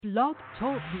Blog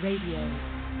Talk Radio.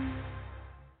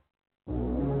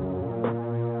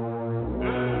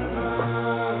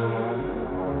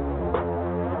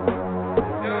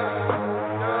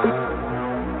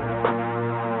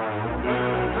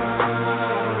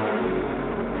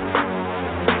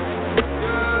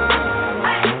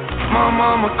 My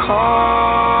mama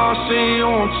called, see you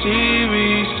on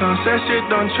TV. Sunset shit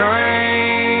done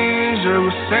changed. Ever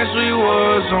since we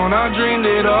was on, I dreamed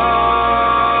it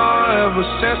all. Ever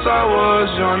since I was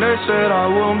young, they said I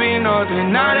wouldn't be nothing.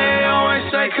 Now they always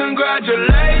say congratulations.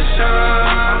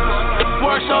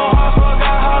 Worked so hard,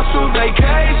 forgot how to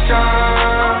vacation.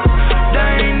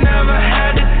 They ain't never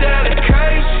had the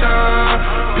dedication.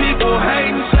 People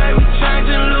hate and say we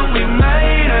changing, look, we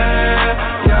made it.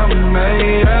 Yeah, we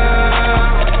made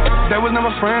it. They was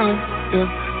never friendly,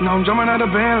 yeah. Now I'm jumping out of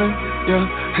Bentley, yeah.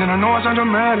 And I know I sound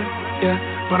dramatic, yeah.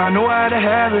 But I know I had to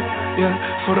have it, yeah.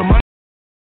 For the money.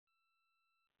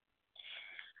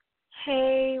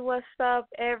 Hey, what's up,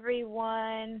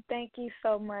 everyone? Thank you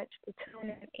so much for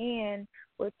tuning in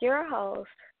with your host,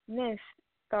 Miss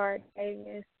Star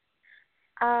Davis.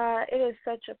 It is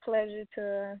such a pleasure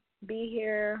to be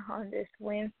here on this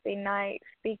Wednesday night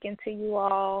speaking to you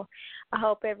all. I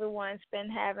hope everyone's been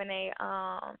having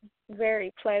a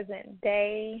very pleasant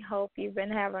day. Hope you've been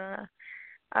having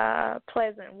a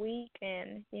pleasant week.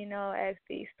 And, you know, as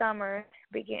the summer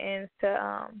begins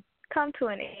to come to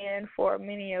an end for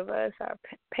many of us, our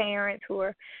parents who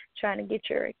are trying to get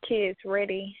your kids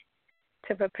ready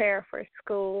to prepare for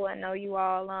school. I know you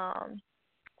all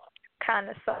kind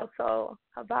of so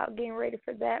about getting ready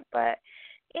for that. But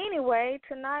anyway,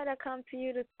 tonight I come to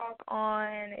you to talk on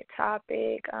a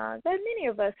topic that many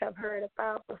of us have heard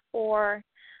about before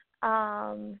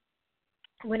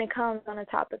when it comes on the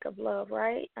topic of love,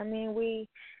 right? I mean, we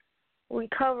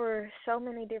cover so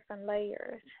many different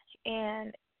layers,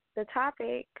 and the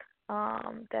topic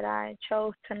that I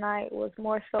chose tonight was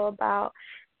more so about,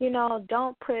 you know,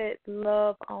 don't put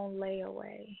love on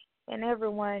layaway. And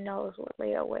everyone knows what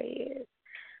layaway is.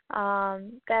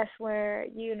 That's where,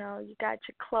 you know, you got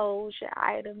your clothes, your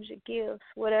items, your gifts,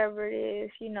 whatever it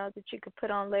is, you know, that you could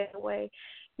put on layaway.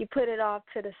 You put it off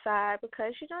to the side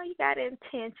because, you know, you got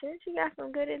intentions. You got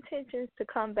some good intentions to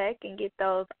come back and get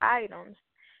those items.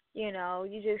 You know,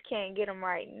 you just can't get them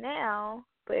right now.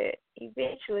 But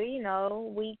eventually, you know, a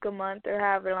week, a month, or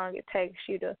however long it takes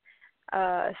you to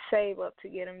save up to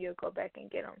get them, you'll go back and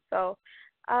get them. So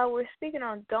we're speaking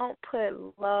on don't put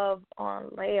love on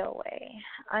layaway.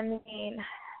 I mean,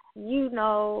 you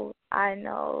know, I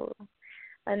know,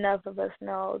 enough of us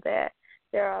know that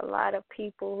there are a lot of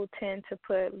people who tend to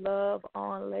put love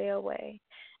on layaway.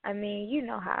 I mean, you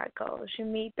know how it goes. You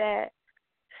meet that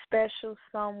special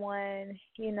someone,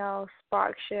 you know,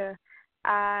 sparks your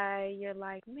eye. You're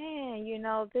like, man, you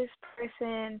know, this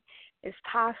person is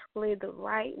possibly the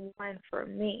right one for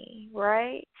me,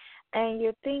 right? And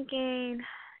you're thinking,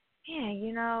 man,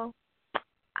 you know,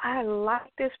 I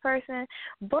like this person,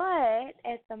 but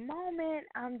at the moment,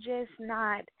 I'm just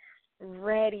not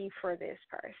ready for this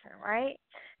person, right?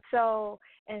 So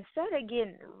instead of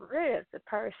getting rid of the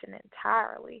person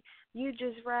entirely, you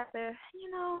just rather,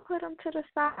 you know, put them to the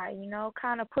side, you know,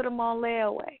 kind of put them on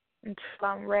layaway until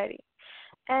I'm ready.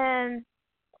 And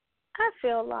I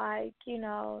feel like, you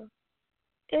know,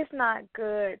 it's not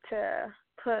good to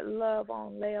put love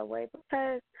on layaway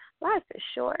because life is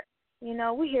short. You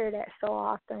know, we hear that so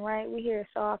often, right? We hear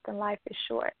so often life is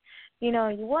short. You know,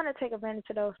 you want to take advantage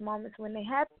of those moments when they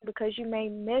happen because you may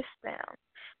miss them.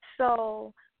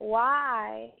 So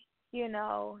why, you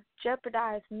know,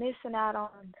 jeopardize missing out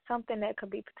on something that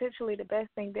could be potentially the best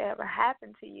thing that ever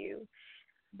happened to you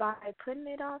by putting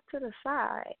it off to the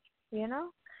side, you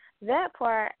know? That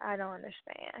part I don't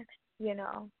understand, you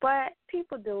know. But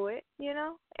people do it, you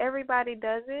know. Everybody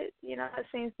does it, you know. It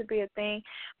seems to be a thing.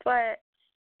 But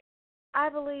I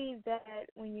believe that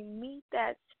when you meet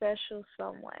that special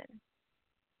someone,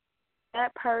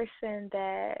 that person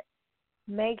that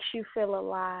makes you feel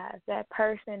alive, that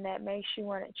person that makes you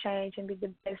want to change and be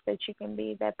the best that you can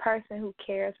be, that person who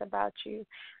cares about you,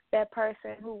 that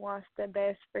person who wants the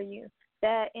best for you,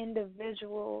 that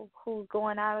individual who's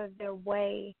going out of their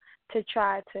way to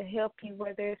try to help you,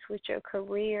 whether it's with your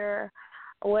career,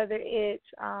 whether it's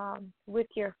with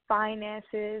your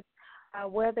finances,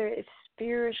 whether it's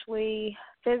spiritually,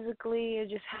 physically, or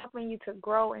just helping you to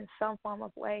grow in some form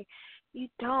of way, you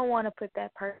don't want to put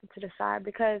that person to the side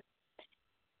because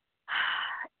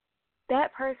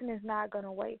that person is not going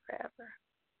to wait forever.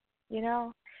 You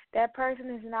know, that person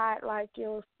is not like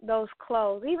those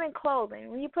clothes, even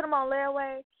clothing. When you put them on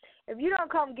layaway, If you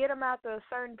don't come get them after a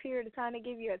certain period of time, they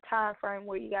give you a time frame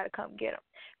where you got to come get them.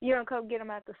 You don't come get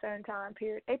them after a certain time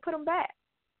period, they put them back.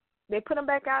 They put them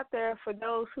back out there for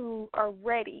those who are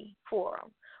ready for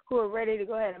them, who are ready to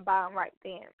go ahead and buy them right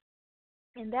then.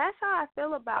 And that's how I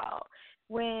feel about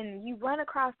when you run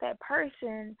across that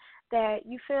person that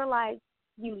you feel like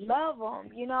you love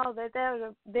them, you know, that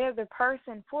they're the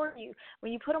person for you.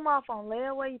 When you put them off on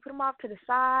layaway, you put them off to the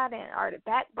side or the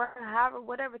back burner, however,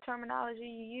 whatever terminology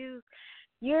you use,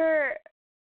 you're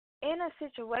in a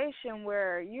situation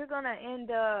where you're going to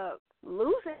end up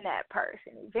losing that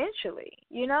person eventually,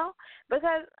 you know,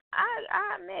 because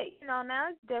I admit, you know, now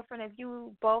it's different if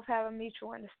you both have a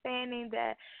mutual understanding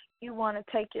that you want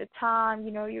to take your time,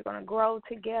 you know, you're going to grow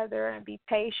together and be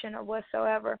patient or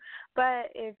whatsoever.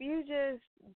 But if you just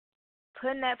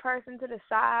putting that person to the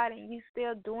side and you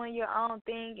still doing your own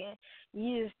thing and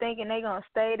you just thinking they're going to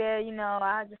stay there, you know,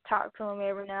 I just talk to them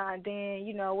every now and then,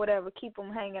 you know, whatever, keep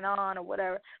them hanging on or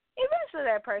whatever,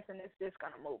 eventually that person is just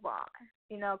going to move on,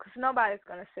 you know, because nobody's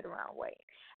going to sit around and wait.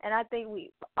 And I think we've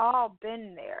all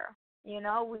been there. You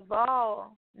know, we've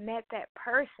all met that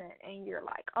person and you're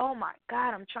like, oh, my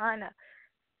God, I'm trying to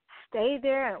stay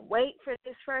there and wait for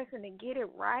this person to get it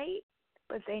right,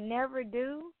 but they never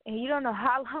do. And you don't know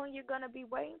how long you're going to be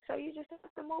waiting, so you just have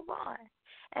to move on.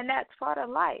 And that's part of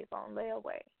life on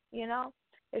layaway, you know.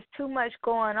 There's too much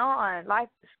going on. Life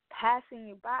is passing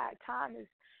you by. Time is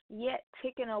yet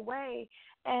ticking away.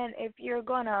 And if you're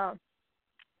going to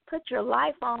put your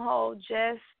life on hold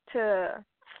just to,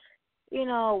 you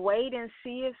know, wait and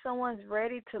see if someone's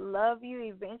ready to love you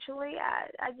eventually,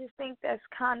 I just think that's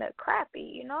kind of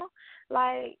crappy, you know?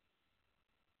 Like,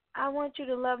 I want you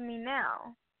to love me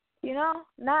now, you know?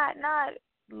 Not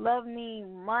love me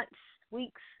months,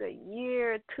 weeks, a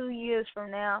year, 2 years from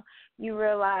now, you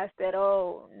realize that,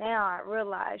 oh, now I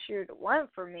realize you're the one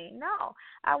for me. No,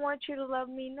 I want you to love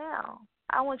me now.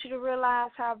 I want you to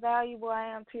realize how valuable I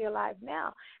am to your life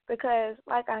now because,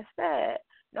 like I said,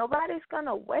 nobody's going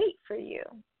to wait for you.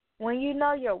 When you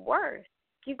know your worth,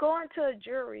 you go into a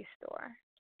jewelry store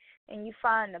and you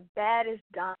find the baddest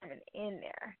diamond in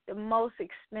there, the most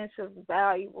expensive,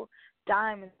 valuable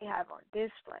diamond they have on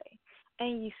display.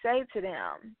 And you say to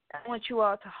them, I want you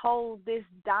all to hold this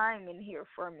diamond here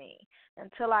for me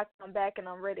until I come back and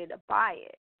I'm ready to buy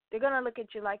it. They're going to look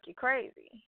at you like you're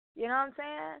crazy. You know what I'm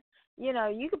saying? You know,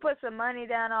 you can put some money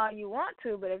down all you want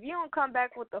to, but if you don't come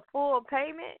back with the full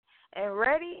payment and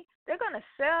ready, they're going to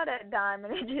sell that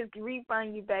diamond and just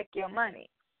refund you back your money.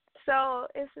 So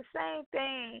it's the same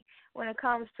thing when it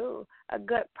comes to a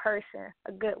good person,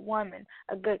 a good woman,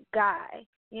 a good guy.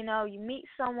 You know, you meet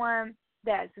someone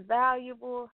that's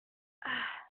valuable,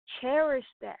 cherish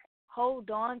that. Hold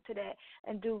on to that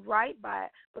and do right by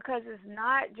it because it's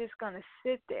not just going to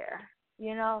sit there,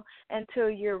 you know, until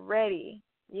you're ready,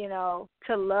 you know,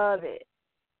 to love it.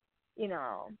 You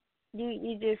know,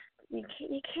 you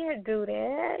can't do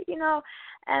that, you know.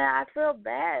 And I feel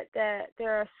bad that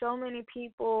there are so many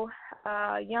people,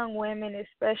 young women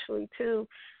especially too,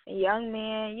 and young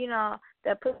men, you know,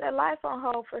 that put their life on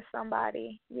hold for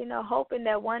somebody, you know, hoping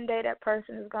that one day that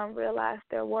person is going to realize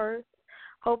their worth,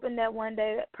 hoping that one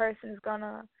day that person is going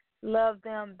to love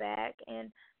them back.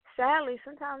 And sadly,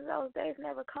 sometimes those days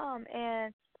never come.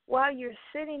 And while you're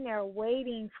sitting there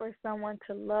waiting for someone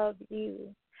to love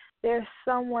you, there's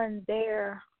someone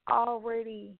there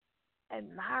already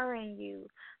admiring you,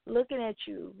 looking at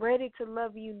you, ready to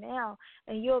love you now,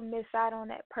 and you'll miss out on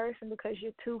that person because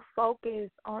you're too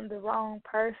focused on the wrong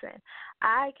person.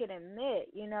 I can admit,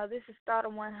 you know, this is Start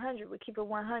of 100. We keep it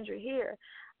 100 here.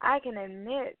 I can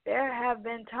admit there have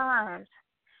been times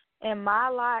in my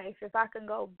life, if I can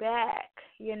go back,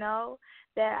 you know,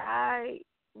 that I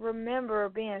remember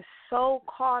being so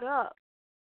caught up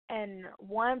in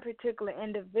one particular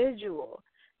individual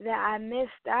that I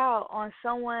missed out on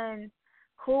someone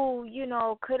who, you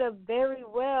know, could have very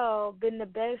well been the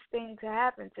best thing to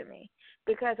happen to me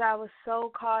because I was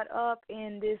so caught up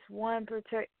in this one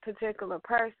particular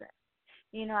person.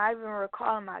 You know, I even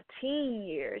recall in my teen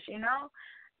years, you know,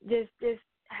 just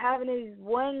having this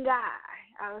one guy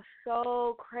I was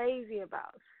so crazy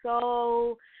about,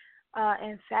 so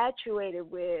infatuated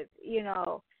with, you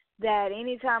know, that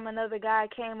anytime another guy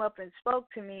came up and spoke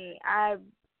to me, I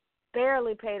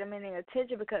barely paid him any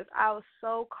attention because I was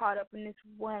so caught up in this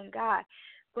one guy.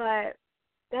 But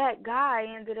that guy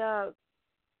ended up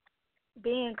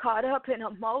being caught up in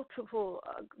a multiple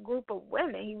group of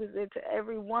women. He was into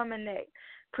every woman that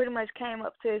pretty much came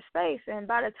up to his face. And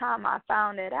by the time I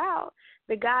found it out,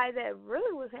 the guy that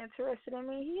really was interested in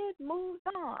me, he had moved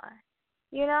on,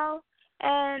 you know.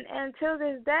 And until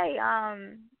this day,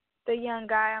 the young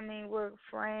guy. I mean, we're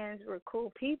friends, we're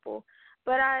cool people.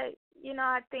 But I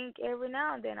think every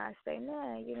now and then I say,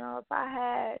 man, if I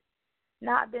had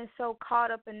not been so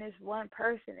caught up in this one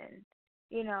person and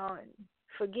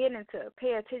forgetting to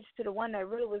pay attention to the one that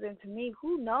really was into me,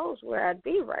 who knows where I'd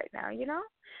be right now.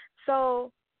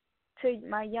 So to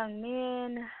my young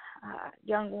men,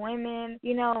 young women,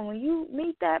 when you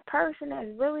meet that person that's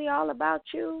really all about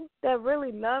you, that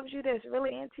really loves you, that's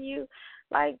really into you,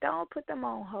 like, don't put them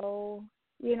on hold,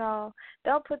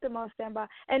 don't put them on standby.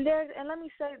 And let me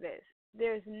say this,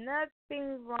 there's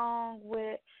nothing wrong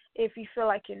with if you feel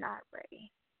like you're not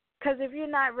ready. Because if you're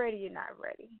not ready, you're not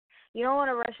ready. You don't want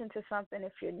to rush into something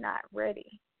if you're not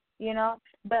ready,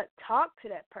 But talk to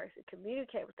that person,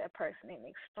 communicate with that person, and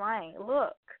explain,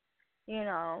 look,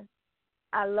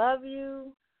 I love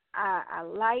you, I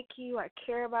like you, I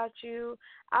care about you.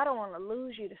 I don't want to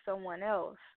lose you to someone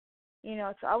else.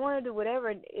 So I want to do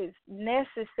whatever is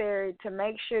necessary to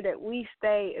make sure that we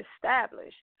stay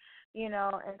established,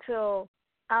 until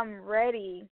I'm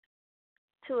ready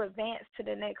to advance to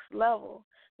the next level.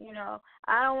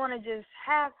 I don't want to just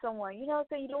have someone, you don't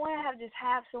want to just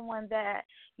have someone that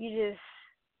you just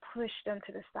push them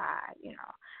to the side,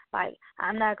 like,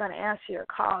 I'm not going to answer your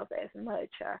calls as much,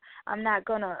 or I'm not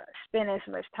going to spend as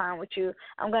much time with you.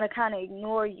 I'm going to kind of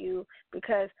ignore you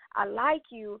because I like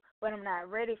you, but I'm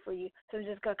not ready for you. So I'm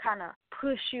just going to kind of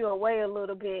push you away a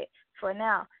little bit for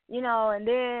now, and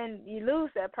then you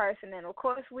lose that person. And, of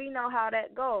course, we know how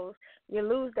that goes. You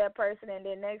lose that person, and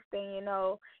then next thing you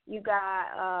know, you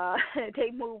got, they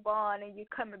move on, and you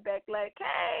coming back like,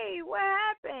 hey, what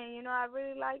happened? I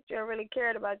really liked you. I really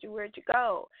cared about you. Where'd you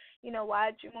go?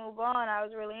 Why'd you move on? I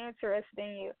was really interested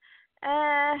in you.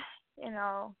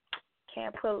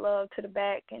 Can't put love to the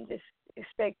back and just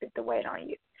expect it to wait on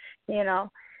you,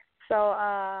 So,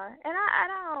 and I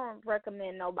don't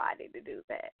recommend nobody to do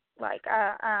that. Like,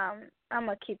 I'm going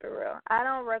to keep it real. I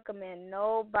don't recommend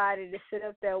nobody to sit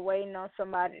up there waiting on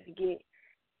somebody to get,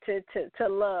 to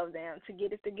love them, to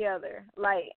get it together.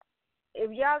 Like, if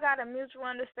y'all got a mutual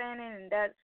understanding and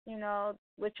that's,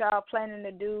 what y'all planning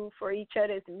to do for each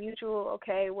other is mutual,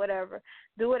 okay, whatever.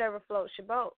 Do whatever floats your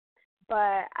boat.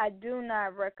 But I do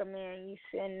not recommend you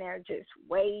sitting there just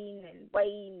waiting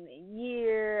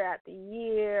year after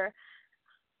year.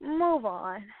 Move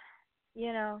on.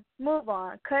 Move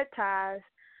on. Cut ties.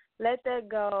 Let that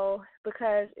go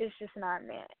because it's just not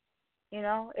meant.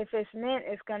 If it's meant,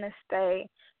 it's going to stay.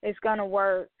 It's going to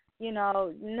work.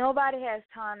 Nobody has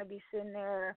time to be sitting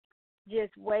there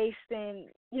just wasting,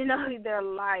 their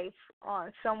life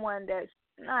on someone that's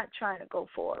not trying to go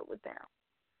forward with them,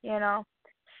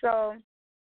 So,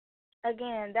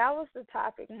 again, that was the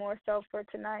topic more so for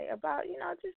tonight about,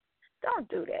 just don't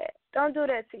do that. Don't do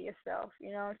that to yourself, you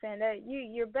know what I'm saying? That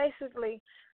you're basically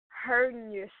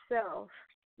hurting yourself,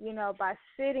 by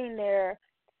sitting there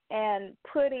and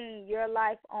putting your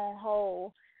life on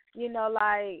hold,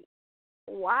 like,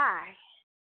 why?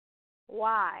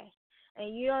 Why?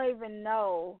 And you don't even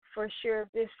know for sure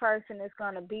if this person is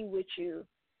going to be with you.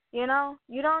 You don't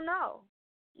know.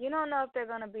 You don't know if they're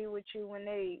going to be with you when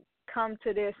they come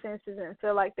to their senses and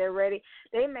feel like they're ready.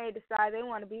 They may decide they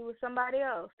want to be with somebody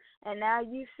else. And now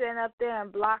you sitting up there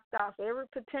and blocked off every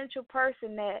potential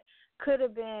person that could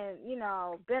have been,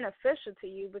 beneficial to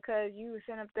you because you were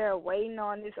sitting up there waiting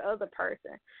on this other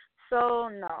person. So,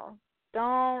 no,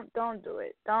 don't do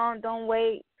it. Don't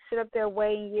wait. Sit up there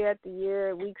waiting year after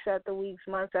year, weeks after weeks,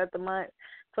 months after months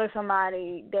for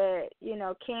somebody that,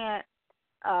 can't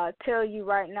tell you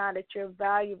right now that you're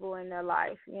valuable in their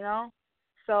life,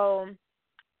 So,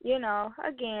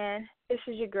 again, this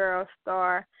is your girl,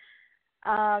 Star.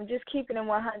 Just keeping it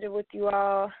 100 with you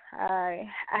all. I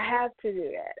have to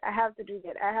do that. I have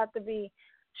to be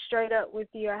straight up with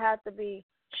you. I have to be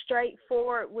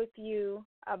straightforward with you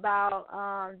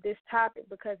about this topic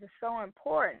because it's so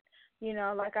important.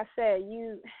 Like I said,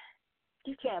 you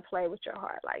can't play with your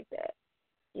heart like that,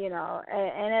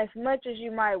 and as much as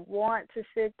you might want to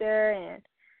sit there and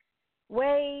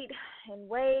wait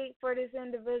for this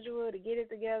individual to get it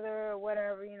together or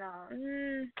whatever, you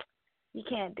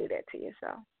can't do that to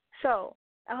yourself. So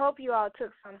I hope you all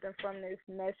took something from this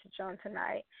message on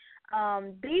tonight.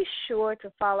 Be sure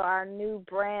to follow our new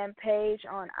brand page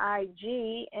on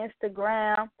IG,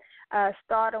 Instagram,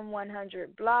 Stardom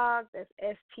 100 blog. That's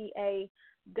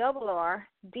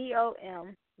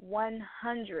STARRDOM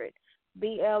 100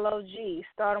 BLOG.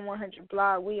 Stardom 100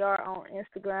 blog. We are on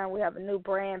Instagram. We have a new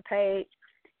brand page.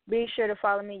 Be sure to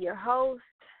follow me, your host,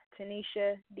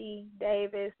 Tanisha D.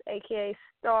 Davis, aka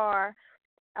Star.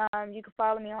 You can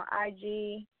follow me on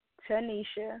IG,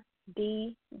 Tanisha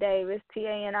D. Davis,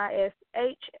 TANISHA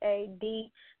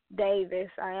D. Davis.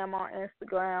 I am on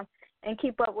Instagram. And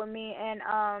keep up with me.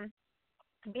 And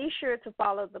be sure to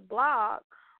follow the blog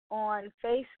on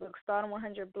Facebook, Stardom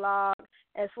 100 blog,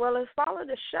 as well as follow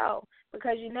the show,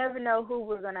 because you never know who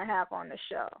we're going to have on the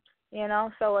show. You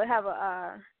know, so we have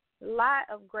a lot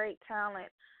of great talent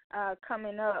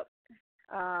coming up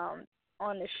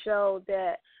on the show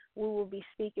that we will be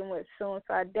speaking with soon.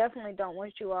 So I definitely don't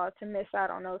want you all to miss out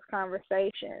on those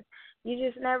conversations. You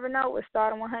just never know with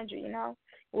Stardom 100, you know.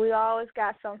 We always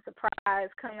got some surprise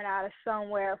coming out of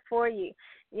somewhere for you,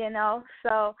 you know.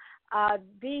 So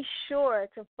be sure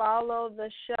to follow the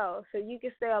show so you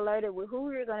can stay alerted with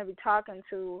who you're going to be talking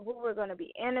to, who we're going to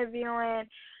be interviewing.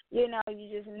 You know, you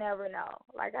just never know.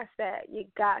 Like I said, you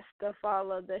got to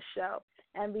follow the show.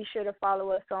 And be sure to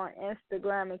follow us on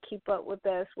Instagram and keep up with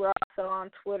us. We're also on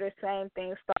Twitter, same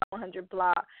thing, Stardom 100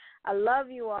 blog. I love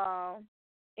you all.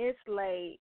 It's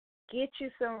late. Get you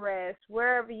some rest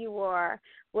wherever you are,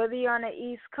 whether you're on the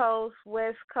East Coast,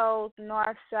 West Coast,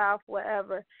 North, South,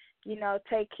 wherever. You know,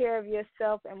 take care of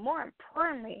yourself. And more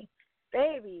importantly,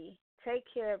 baby, take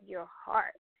care of your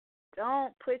heart.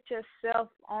 Don't put yourself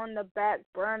on the back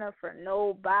burner for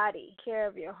nobody. Take care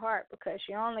of your heart, because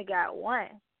you only got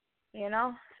one, you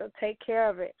know? So take care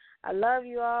of it. I love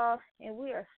you all, and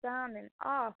we are sounding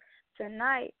off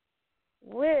tonight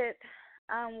with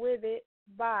I'm With It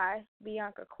by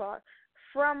Bianca Clark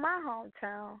from my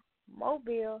hometown,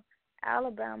 Mobile,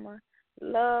 Alabama.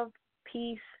 Love,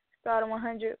 peace, Stardom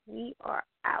 100. We are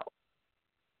out.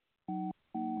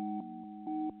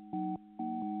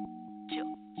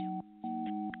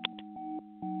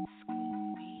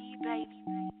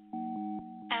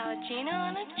 Gina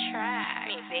on the track.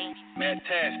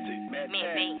 Fantastic.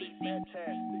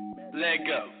 Let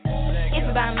go. If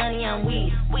about money, I'm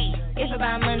weed. If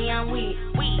about money, I'm weed.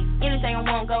 Anything I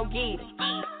want, go get it.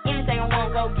 Anything I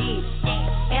want, go get it.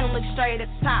 And I look straight at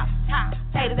the top.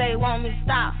 Haters, they want me to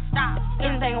stop.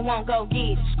 Anything I want, go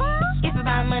get it. If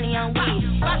about money, I'm weed.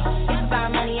 If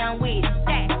about money, I'm weed.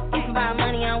 If about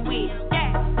money, I'm weed.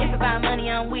 If about money,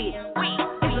 I'm weed.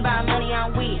 If about money,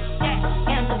 I'm weed.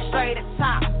 And I look straight at the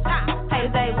top.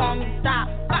 Haters, they want me to stop.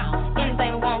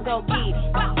 Anything I want, go get it.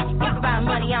 If about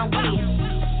money, I'm weed.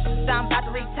 So I'm about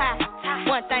to retire.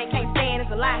 One thing can't stand is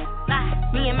a lie.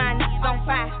 Me and my niggas on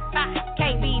fire.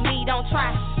 Can't be me, don't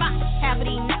try. Half of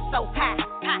these niggas so high.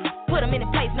 Put them in the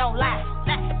place, no lie.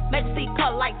 Make them see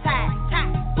color like tide.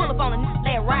 Pull up on the niggas,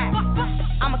 let it ride.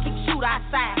 I'ma keep the shooter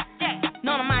outside.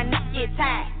 None of my niggas get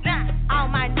tired. All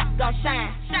my niggas gon'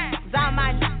 shine. Cause all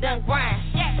my niggas done grind.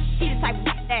 He the type of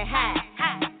niggas that high.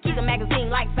 Keep the magazine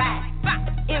like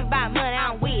vibe. Everybody money,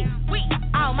 I'm with it.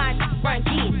 All my niggas run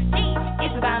get it.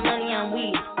 It's about money, I'm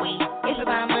with it. It's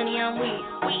about money, I'm with it.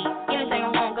 Anything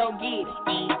I want, go get it.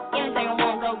 Anything I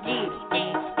want, go get it.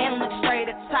 And look straight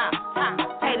at the top.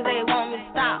 Haters, they want me to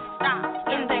stop.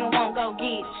 Anything I want, go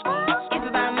get it. It's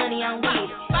about money, I'm with it.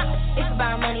 It's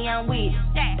about money, I'm with it.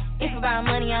 It's about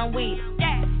money, I'm with it.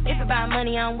 It's about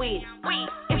money, I'm with it.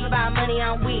 It's about money,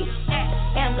 I'm with it.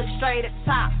 And look straight at the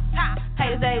top.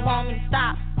 Haters, they want me to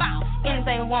stop.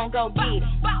 Anything I want, go get it.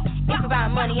 It's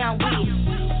about money, I'm with it.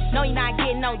 No, you're not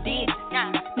getting no digits.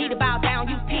 Need to bow down,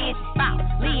 you pigeon.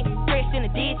 Leave fresh in the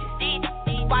ditches.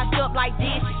 Washed up like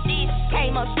dishes.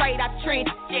 Came up straight out the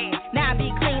trenches. Now I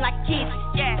be clean like a kitchen.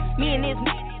 Me and this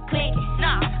nigga click.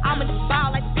 I'ma just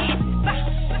ball like a bitch.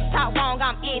 Talk wrong,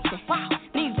 I'm itching.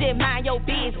 Need to just mind your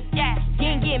business. You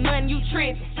ain't get money, you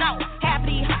trippin'. Half of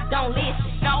these don't listen.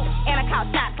 And I call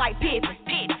shots like Pippen.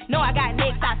 No, I got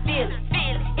next, I feel it.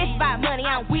 It's about money,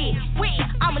 I'm with it.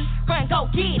 I'ma run, go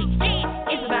get it.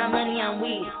 It's about money, I'm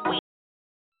with it.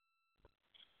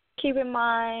 Keep in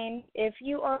mind, if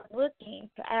you are looking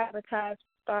to advertise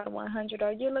Stardom 100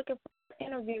 or you're looking for an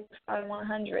interview with Stardom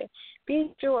 100,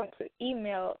 be sure to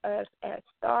email us at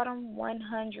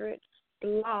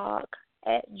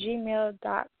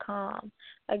stardom100blog@gmail.com.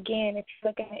 Again, if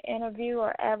you're looking to interview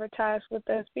or advertise with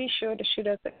us, be sure to shoot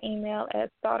us an email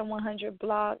at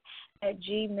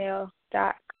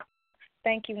stardom100blog@gmail.com.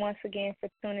 Thank you once again for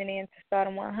tuning in to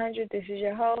Stardom 100. This is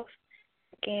your host.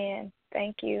 Again,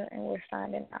 thank you, and we're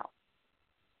signing out.